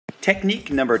Technique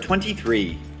number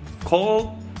 23,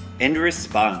 call and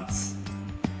response.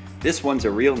 This one's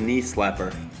a real knee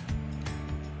slapper.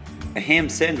 A ham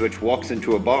sandwich walks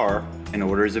into a bar and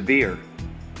orders a beer.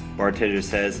 Bartender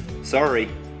says, "Sorry,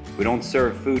 we don't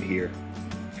serve food here."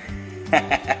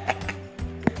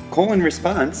 Call and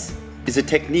response is a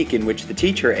technique in which the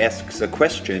teacher asks a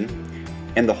question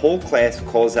and the whole class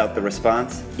calls out the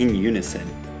response in unison.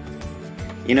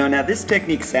 Now this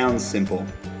technique sounds simple,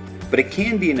 but it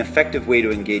can be an effective way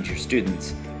to engage your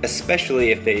students,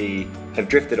 especially if they have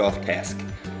drifted off task.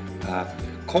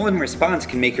 Call and response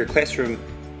can make your classroom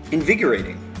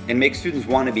invigorating and make students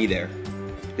want to be there.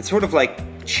 It's sort of like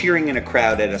cheering in a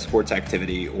crowd at a sports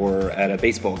activity or at a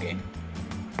baseball game.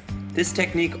 This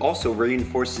technique also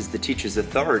reinforces the teacher's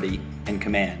authority and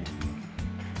command.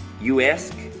 You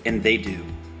ask and they do,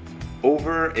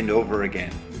 over and over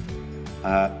again.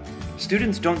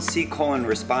 Students don't see call and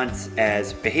response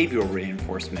as behavioral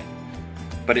reinforcement,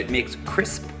 but it makes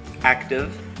crisp,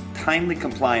 active, timely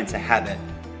compliance a habit,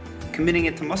 committing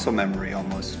it to muscle memory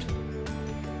almost.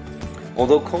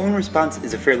 Although call and response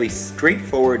is a fairly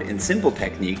straightforward and simple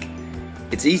technique,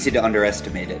 it's easy to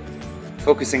underestimate it,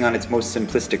 focusing on its most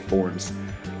simplistic forms.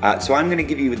 So I'm going to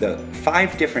give you the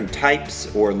 5 different types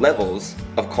or levels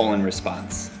of call and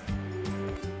response.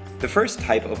 The first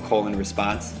type of call and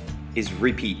response is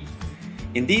repeat.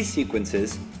 In these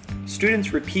sequences,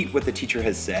 students repeat what the teacher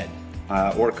has said,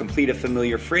 or complete a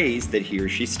familiar phrase that he or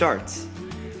she starts.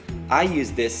 I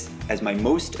use this as my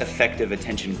most effective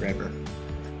attention grabber.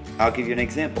 I'll give you an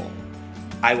example.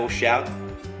 I will shout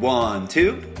 1,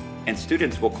 2, and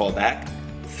students will call back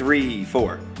 3,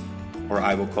 4. Or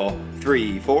I will call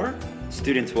 3, 4,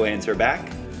 students will answer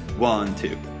back 1,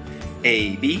 2.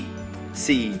 A, B,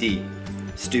 C, D.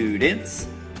 Students,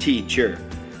 teacher,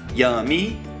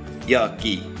 yummy,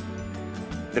 yucky.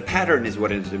 The pattern is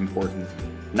what is important,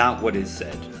 not what is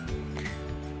said.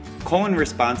 Call and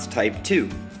response type 2,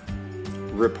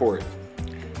 report.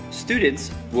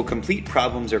 Students will complete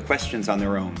problems or questions on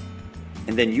their own,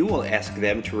 and then you will ask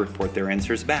them to report their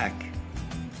answers back.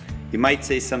 You might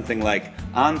say something like,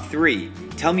 on 3,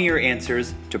 tell me your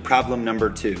answers to problem number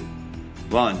 2.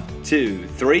 1, 2,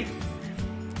 3.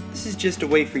 This is just a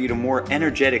way for you to more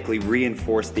energetically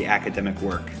reinforce the academic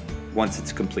work once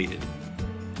it's completed.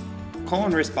 Call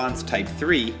and response type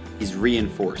 3 is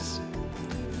reinforce.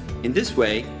 In this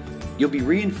way, you'll be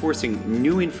reinforcing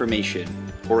new information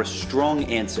or a strong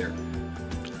answer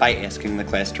by asking the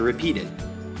class to repeat it.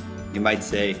 You might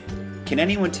say, "Can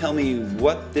anyone tell me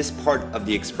what this part of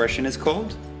the expression is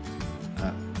called?"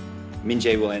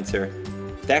 Minjae will answer,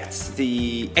 "That's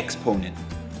the exponent."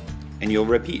 And you'll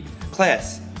repeat,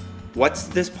 "Class, what's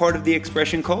this part of the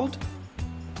expression called?"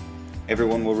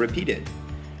 Everyone will repeat it.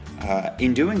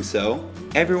 In doing so,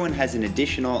 everyone has an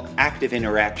additional active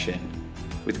interaction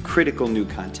with critical new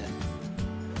content.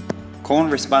 Call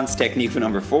and response technique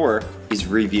number 4 is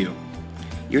review.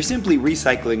 You're simply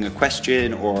recycling a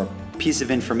question or piece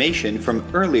of information from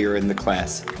earlier in the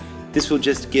class. This will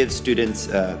just give students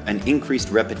an increased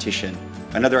repetition,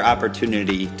 another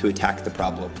opportunity to attack the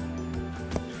problem.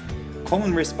 Call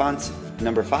and response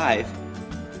number 5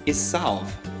 is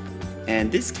solve.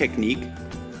 And this technique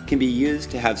can be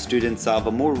used to have students solve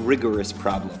a more rigorous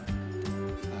problem.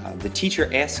 The teacher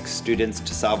asks students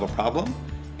to solve a problem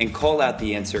and call out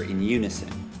the answer in unison,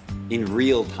 in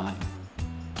real time.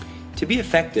 To be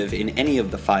effective in any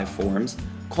of the 5 forms,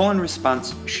 call and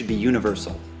response should be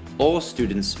universal. All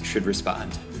students should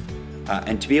respond.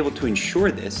 And to be able to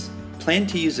ensure this, plan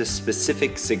to use a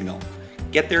specific signal.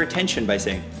 Get their attention by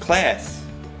saying, "Class,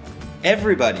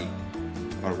 everybody,"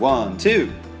 or 1,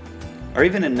 2, or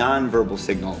even a non-verbal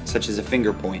signal, such as a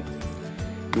finger point.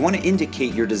 You want to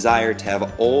indicate your desire to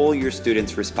have all your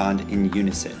students respond in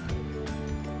unison.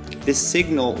 This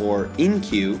signal or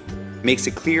in-cue makes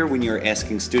it clear when you're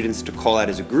asking students to call out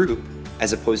as a group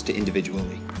as opposed to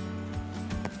individually.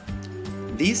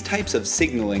 These types of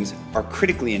signalings are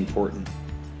critically important.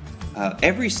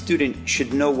 Every student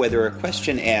should know whether a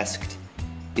question asked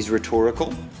is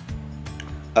rhetorical,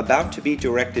 about to be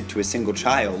directed to a single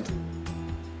child,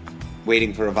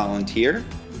 waiting for a volunteer,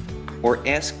 or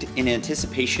asked in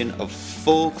anticipation of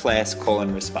full class call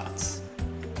and response.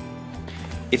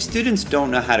 If students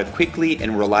don't know how to quickly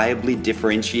and reliably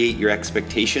differentiate your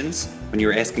expectations when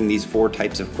you're asking these 4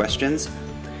 types of questions,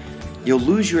 you'll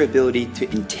lose your ability to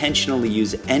intentionally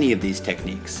use any of these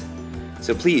techniques.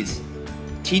 So please,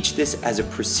 teach this as a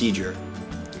procedure,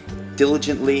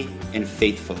 diligently and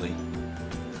faithfully.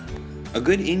 A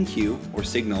good in-cue or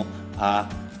signal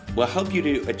will help you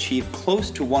to achieve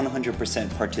close to 100%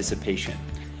 participation.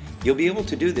 You'll be able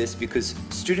to do this because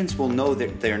students will know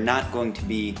that they're not going to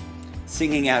be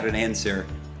singing out an answer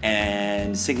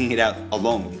and singing it out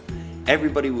alone.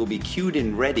 Everybody will be cued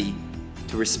and ready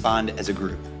to respond as a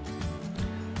group.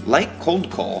 Like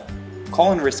cold call,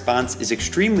 call and response is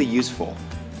extremely useful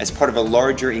as part of a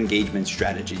larger engagement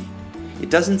strategy. It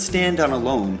doesn't stand on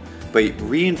alone, but it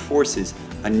reinforces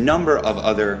a number of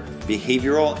other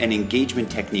behavioral and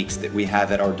engagement techniques that we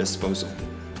have at our disposal.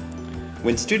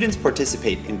 When students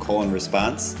participate in call and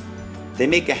response, they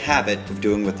make a habit of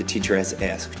doing what the teacher has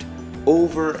asked,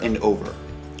 over and over,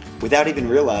 without even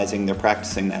realizing they're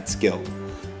practicing that skill.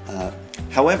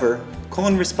 However, call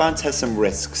and response has some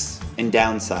risks and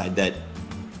downside that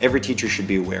every teacher should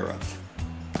be aware of.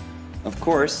 Of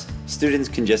course, students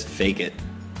can just fake it.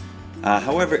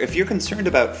 However, if you're concerned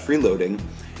about freeloading,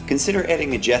 consider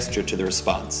adding a gesture to the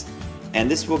response,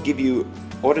 and this will give you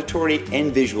auditory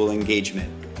and visual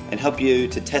engagement and help you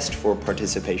to test for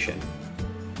participation.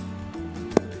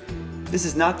 This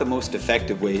is not the most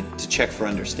effective way to check for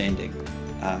understanding.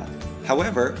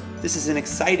 However, this is an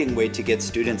exciting way to get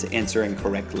students answering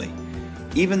correctly.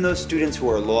 Even those students who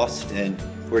are lost and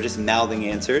who are just mouthing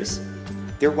answers,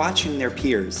 they're watching their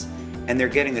peers and they're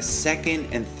getting a second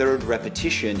and third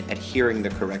repetition at hearing the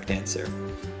correct answer.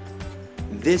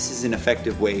 This is an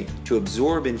effective way to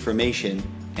absorb information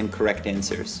and correct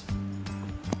answers.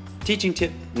 Teaching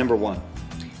tip number 1.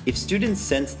 If students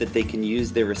sense that they can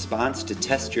use their response to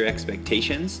test your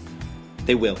expectations,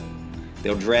 they will.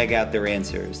 They'll drag out their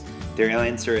answers. They'll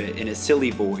answer it in a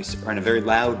silly voice or in a very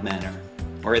loud manner,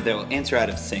 or they'll answer out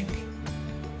of sync.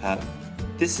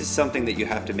 This is something that you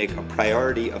have to make a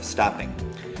priority of stopping.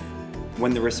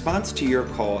 When the response to your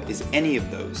call is any of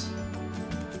those,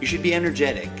 you should be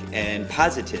energetic and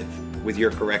positive with your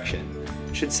correction.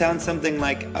 It should sound something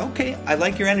like, okay, I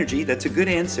like your energy, that's a good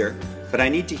answer, but I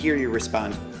need to hear you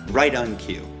respond right on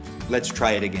cue. Let's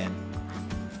try it again.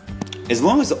 As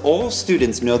long as all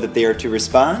students know that they are to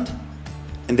respond,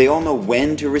 and they all know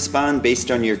when to respond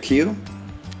based on your cue,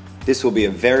 this will be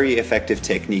a very effective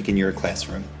technique in your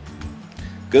classroom.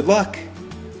 Good luck!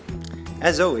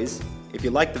 As always, if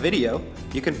you liked the video,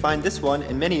 you can find this one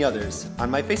and many others on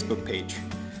my Facebook page,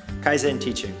 Kaizen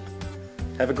Teaching.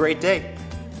 Have a great day!